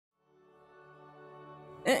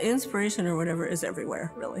Inspiration or whatever is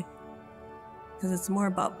everywhere, really, because it's more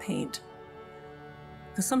about paint.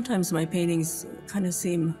 Because sometimes my paintings kind of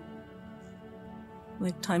seem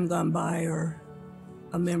like time gone by or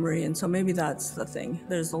a memory, and so maybe that's the thing.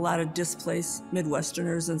 There's a lot of displaced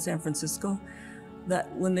Midwesterners in San Francisco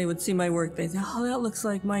that when they would see my work, they'd say, oh, that looks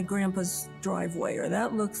like my grandpa's driveway, or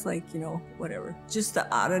that looks like, you know, whatever. Just the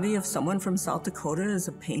oddity of someone from South Dakota as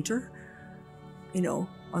a painter, you know,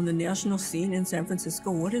 on the national scene in San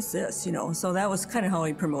Francisco. What is this, you know? So that was kind of how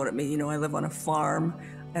he promoted me. You know, I live on a farm.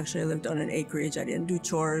 Actually, I lived on an acreage. I didn't do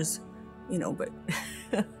chores, you know, but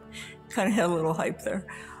kind of had a little hype there.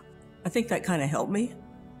 I think that kind of helped me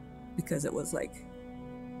because it was like,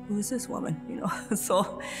 who is this woman, you know?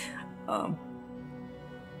 So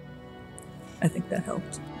I think that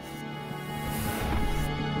helped.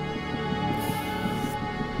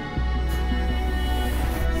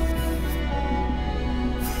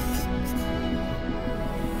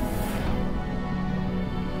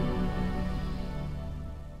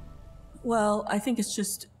 Well, I think it's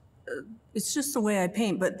just the way I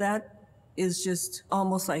paint, but that is just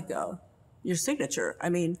almost like your signature. I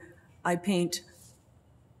mean, I paint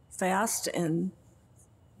fast, and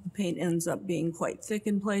the paint ends up being quite thick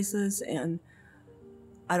in places, and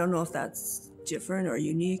I don't know if that's different or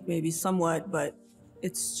unique, maybe somewhat, but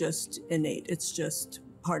it's just innate. It's just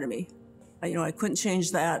part of me. You know, I couldn't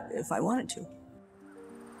change that if I wanted to.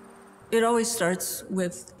 It always starts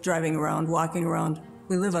with driving around, walking around.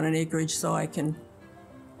 We live on an acreage, so I can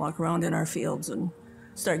walk around in our fields and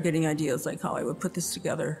start getting ideas like how I would put this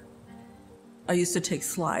together. I used to take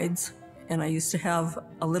slides, and I used to have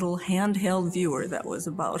a little handheld viewer that was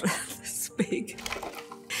about this big.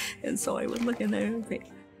 And so I would look in there and paint.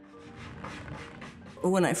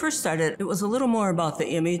 When I first started, it was a little more about the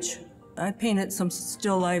image. I painted some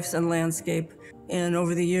still lifes and landscape, and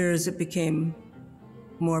over the years it became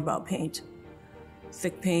more about paint.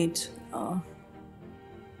 Thick paint,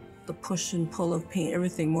 the push and pull of paint,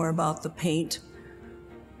 everything more about the paint.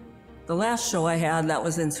 The last show I had, that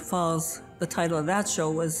was in Falls, the title of that show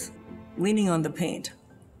was Leaning on the Paint.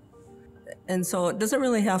 And so it doesn't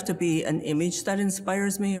really have to be an image that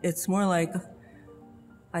inspires me. It's more like,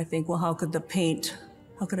 I think, well, how could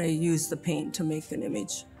I use the paint to make an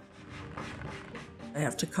image? I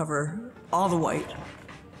have to cover all the white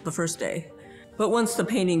the first day. But once the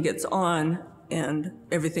painting gets on and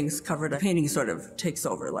everything's covered, the painting sort of takes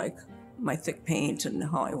over, like my thick paint and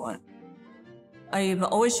how I want. I've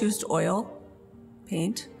always used oil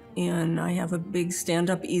paint, and I have a big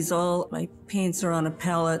stand-up easel. My paints are on a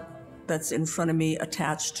palette that's in front of me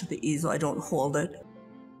attached to the easel. I don't hold it.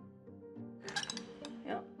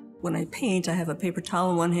 When I paint, I have a paper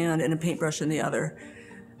towel in one hand and a paintbrush in the other,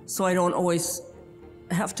 so I don't always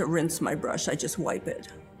have to rinse my brush. I just wipe it.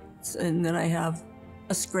 And then I have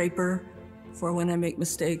a scraper for when I make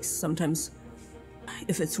mistakes. Sometimes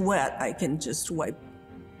if it's wet, I can just wipe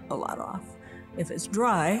a lot off. If it's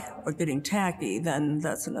dry or getting tacky, then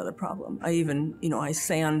that's another problem. I even, you know, I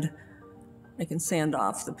can sand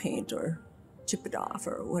off the paint or chip it off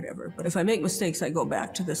or whatever. But if I make mistakes, I go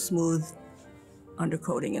back to the smooth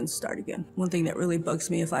undercoating and start again. One thing that really bugs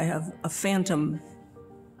me, if I have a phantom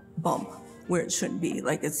bump where it shouldn't be,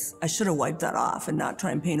 like I should have wiped that off and not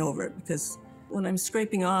try and paint over it, because when I'm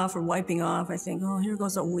scraping off or wiping off, I think, oh, here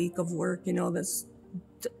goes a week of work, you know, that's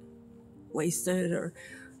wasted.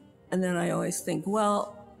 And then I always think,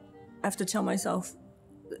 well, I have to tell myself,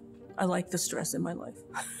 I like the stress in my life.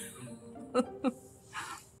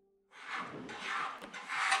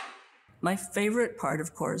 My favorite part,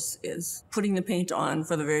 of course, is putting the paint on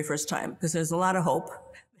for the very first time, because there's a lot of hope.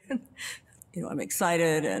 You know, I'm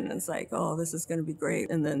excited, and it's like, oh, this is going to be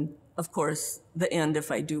great. And then, of course, the end,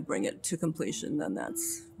 if I do bring it to completion, then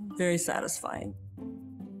that's very satisfying.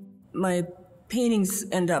 My paintings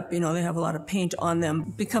end up, you know, they have a lot of paint on them.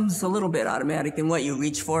 It becomes a little bit automatic in what you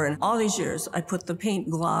reach for. And all these years, I put the paint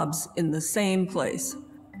globs in the same place.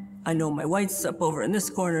 I know my white's up over in this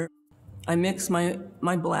corner. I mix my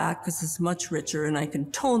black because it's much richer, and I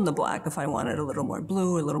can tone the black if I want it a little more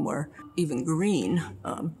blue, a little more even green.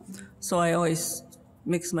 So I always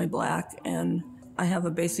mix my black, and I have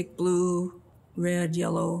a basic blue, red,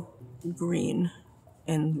 yellow, green,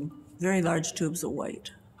 and very large tubes of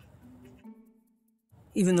white.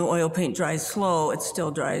 Even though oil paint dries slow, it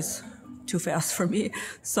still dries too fast for me.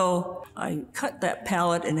 So I cut that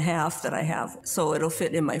palette in half that I have so it'll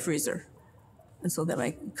fit in my freezer. And so then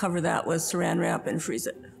I cover that with saran wrap and freeze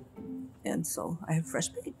it. And so I have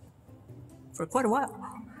fresh paint for quite a while.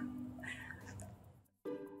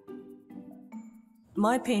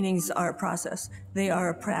 My paintings are a process. They are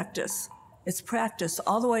a practice. It's practice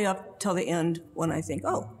all the way up till the end when I think,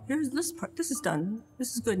 oh, here's this part, this is done,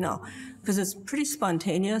 this is good now. Because it's pretty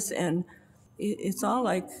spontaneous and it's all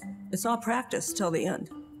practice till the end.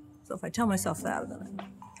 So if I tell myself that, then it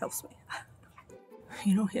helps me.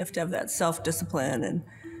 You have to have that self-discipline and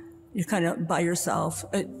you're kind of by yourself.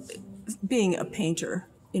 Being a painter,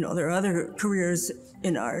 there are other careers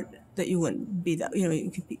in art that you wouldn't be that,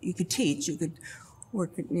 you could teach, you could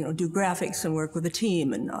work, do graphics and work with a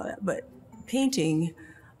team and all that. But painting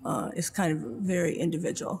is kind of very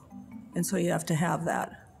individual. And so you have to have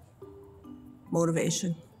that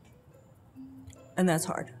motivation. And that's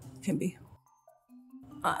hard, can be.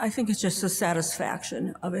 I think it's just the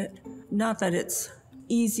satisfaction of it. Not that it's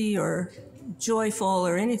easy or joyful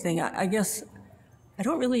or anything. I guess I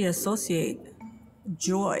don't really associate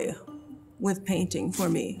joy with painting for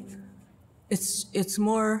me. It's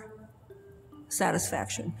more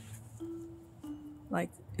satisfaction. Like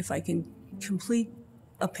if I can complete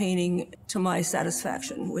a painting to my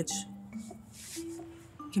satisfaction, which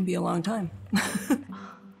can be a long time.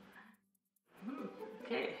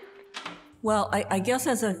 Okay. Well, I guess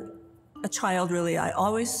as a child, really, I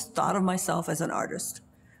always thought of myself as an artist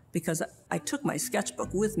because I took my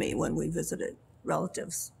sketchbook with me when we visited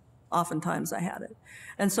relatives. Oftentimes I had it.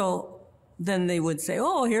 And so then they would say,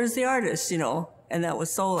 oh, here's the artist, and that was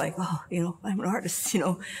so like, oh, I'm an artist,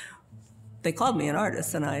 They called me an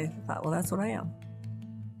artist, and I thought, well, that's what I am.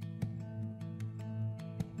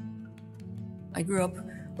 I grew up,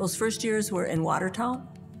 those first years were in Watertown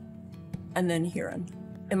and then Huron.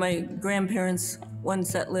 And my grandparents, one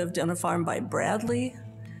set lived on a farm by Bradley,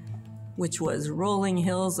 which was rolling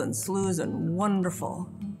hills and sloughs and wonderful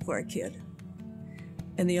for a kid.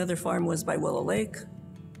 And the other farm was by Willow Lake,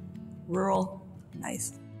 rural,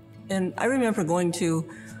 nice. And I remember going to,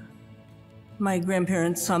 my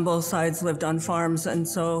grandparents on both sides lived on farms, and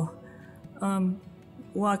so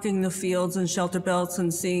walking the fields and shelter belts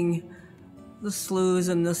and seeing the sloughs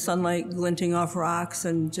and the sunlight glinting off rocks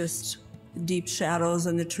and just deep shadows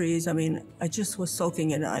in the trees. I mean, I just was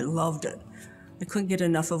soaking in it. I loved it. I couldn't get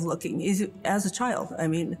enough of looking as a child. I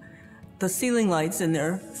mean, the ceiling lights in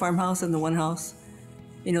their farmhouse and the one house,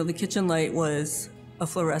 the kitchen light was a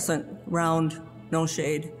fluorescent, round, no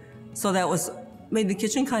shade. So that made the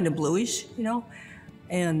kitchen kind of bluish,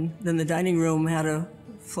 And then the dining room had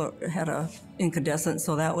a incandescent,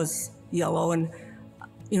 so that was yellow. And,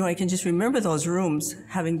 I can just remember those rooms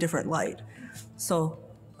having different light. So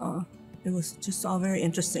it was just all very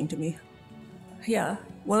interesting to me. Yeah,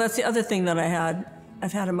 well, that's the other thing that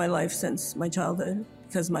I've had in my life since my childhood,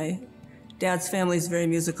 because my dad's family is very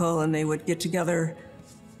musical, and they would get together,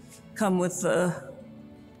 come with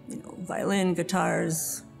violin,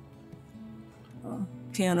 guitars,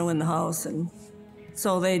 piano in the house, and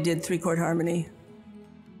so they did three-chord harmony.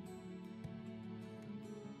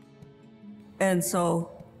 And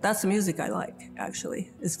so that's the music I like,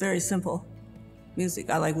 actually. It's very simple music.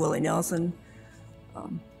 I like Willie Nelson,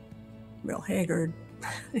 Merle Haggard,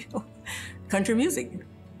 country music.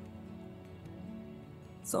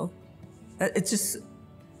 So it's just,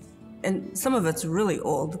 and some of it's really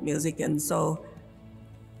old music, and so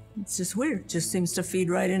it's just weird. It just seems to feed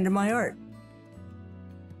right into my art.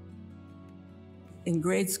 In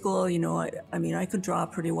grade school, I mean, I could draw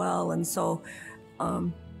pretty well, and so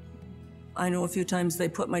I know a few times they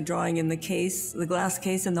put my drawing in the glass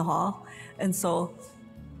case in the hall, and so,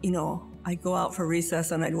 I'd go out for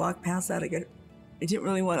recess and I'd walk past that. I didn't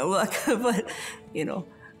really want to look, but,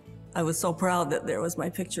 I was so proud that there was my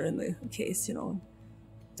picture in the case,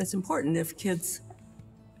 That's important if kids,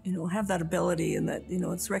 have that ability and that,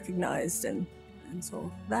 it's recognized, and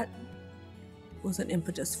so that was an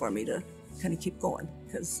impetus for me to kind of keep going,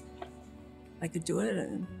 because I could do it,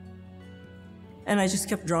 and I just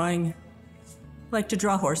kept drawing. I like to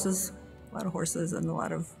draw horses, a lot of horses,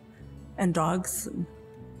 and dogs, and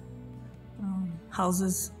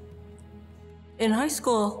houses. In high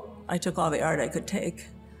school, I took all the art I could take.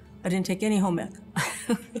 I didn't take any home ec.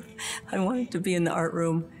 I wanted to be in the art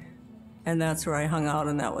room, and that's where I hung out,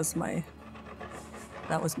 and that was me.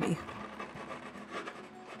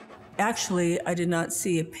 Actually, I did not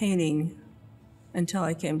see a painting until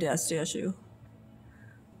I came to SDSU.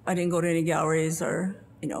 I didn't go to any galleries or,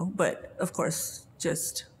 but of course,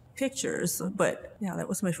 just pictures. But yeah, that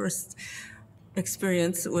was my first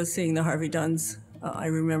experience, was seeing the Harvey Dunns. I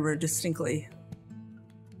remember distinctly.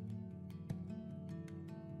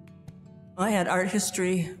 I had art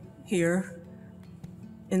history here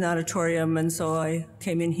in the auditorium, and so I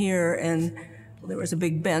came in here, and there was a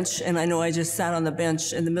big bench, and I know I just sat on the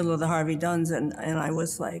bench in the middle of the Harvey Dunns, and I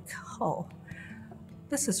was like, oh,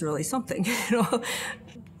 this is really something,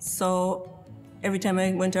 So every time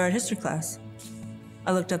I went to art history class,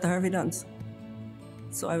 I looked at the Harvey Dunns.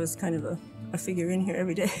 So I was kind of a figure in here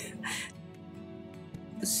every day.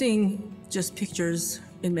 Seeing just pictures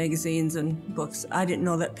in magazines and books, I didn't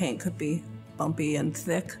know that paint could be bumpy and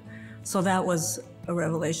thick. So that was a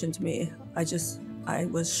revelation to me. I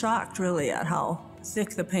was shocked really at how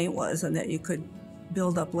thick the paint was and that you could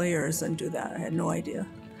build up layers and do that. I had no idea.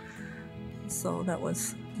 So that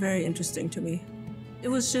was very interesting to me. It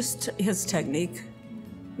was just his technique,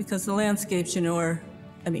 because the landscapes, are,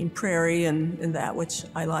 prairie and that, which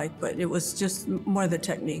I like, but it was just more the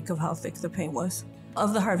technique of how thick the paint was.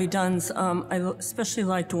 Of the Harvey Dunns, I especially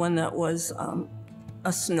liked one that was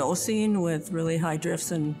a snow scene with really high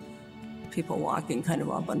drifts and people walking kind of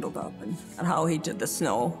all bundled up, and how he did the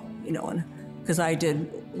snow, and because I did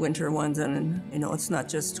winter ones, and it's not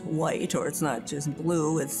just white or it's not just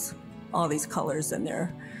blue, it's all these colors in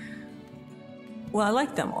there. Well, I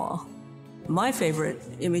like them all. My favorite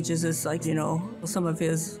images is some of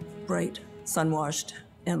his bright, sun-washed,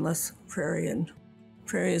 endless prairie, and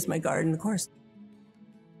prairie is my garden, of course.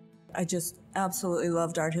 I just absolutely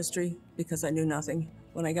loved art history because I knew nothing.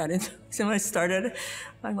 When I got in, when I started,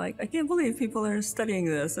 I'm like, I can't believe people are studying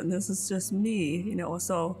this, and this is just me,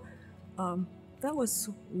 so that was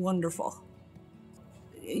wonderful.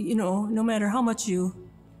 No matter how much you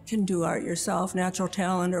can do art yourself, natural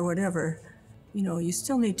talent or whatever, you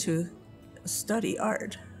still need to study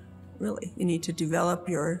art, really. You need to develop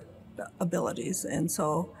your abilities, and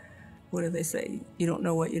so, what do they say? You don't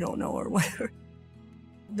know what you don't know, or whatever.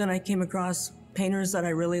 Then I came across painters that I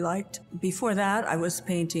really liked. Before that, I was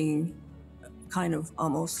painting kind of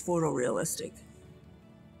almost photorealistic,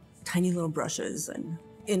 tiny little brushes. And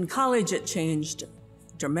in college, it changed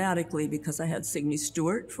dramatically because I had Signe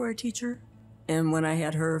Stewart for a teacher. And when I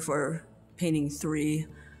had her for painting 3,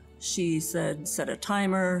 she said, set a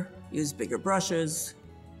timer, use bigger brushes,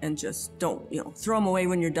 and just don't, throw them away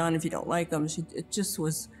when you're done if you don't like them. It just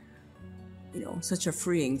was, such a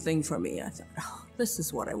freeing thing for me. I thought, oh, this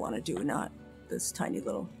is what I want to do, not this tiny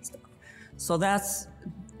little stuff. So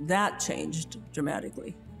that changed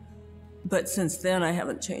dramatically. But since then, I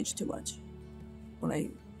haven't changed too much. When I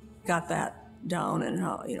got that down and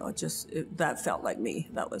how, that felt like me.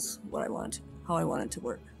 That was what I wanted, how I wanted to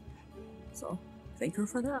work. So thank her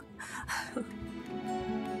for that.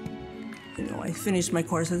 I finished my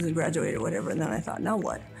courses and graduated or whatever, and then I thought, now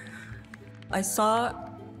what? I saw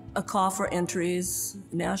a call for entries,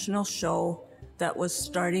 national show that was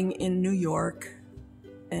starting in New York,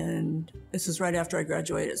 and this is right after I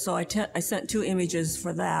graduated. So I sent 2 images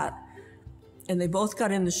for that, and they both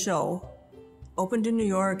got in the show, opened in New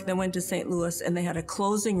York, then went to St. Louis, and they had a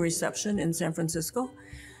closing reception in San Francisco.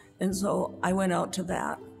 And so I went out to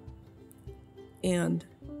that, and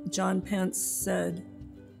John Pence said,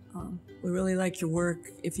 we really like your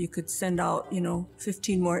work. If you could send out,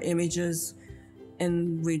 15 more images,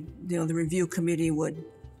 and the review committee would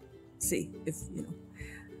see if,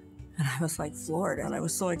 And I was like floored, and I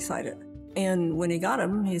was so excited. And when he got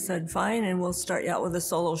them, he said, fine, and we'll start you out with a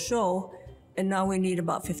solo show. And now we need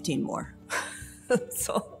about 15 more.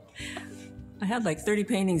 So I had like 30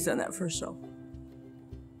 paintings in that first show.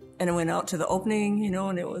 And I went out to the opening,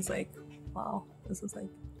 and it was like, wow, this was like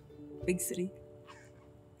big city.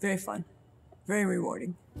 Very fun, very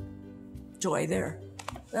rewarding. Joy there.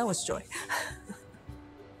 That was joy.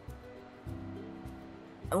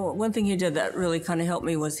 One thing he did that really kind of helped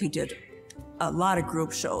me was he did a lot of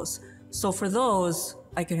group shows. So for those,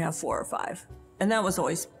 I could have 4 or 5. And that was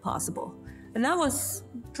always possible. And that was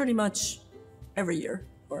pretty much every year.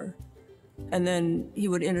 And then he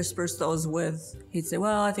would intersperse those with, he'd say,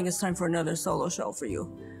 well, I think it's time for another solo show for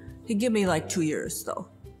you. He'd give me like 2 years though.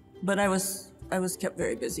 But I was kept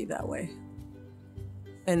very busy that way.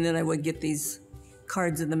 And then I would get these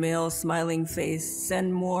cards in the mail, smiling face,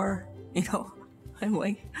 send more, I'm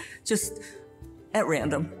like, just at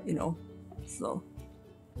random, so.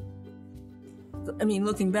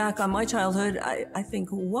 Looking back on my childhood, I think,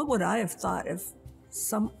 what would I have thought if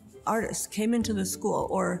some artist came into the school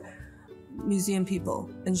or museum people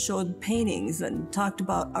and showed paintings and talked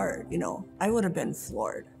about art, I would have been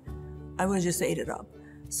floored. I would have just ate it up.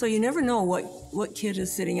 So you never know what kid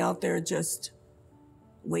is sitting out there just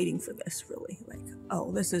waiting for this, really. Like,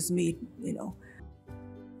 oh, this is me,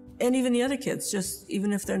 And even the other kids, just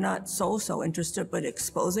even if they're not so interested, but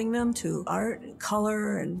exposing them to art and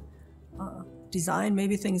color and design,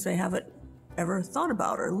 maybe things they haven't ever thought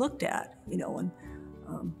about or looked at, And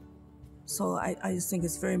so I just think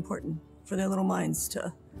it's very important for their little minds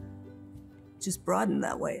to just broaden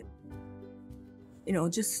that way.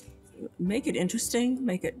 Just make it interesting,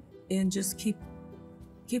 and just keep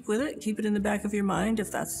keep with it, keep it in the back of your mind if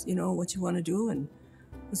that's, what you want to do. And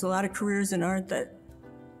there's a lot of careers in art that,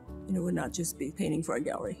 would not just be painting for a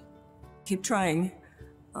gallery. Keep trying,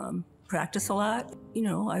 practice a lot.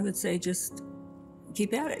 I would say just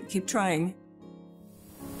keep at it, keep trying.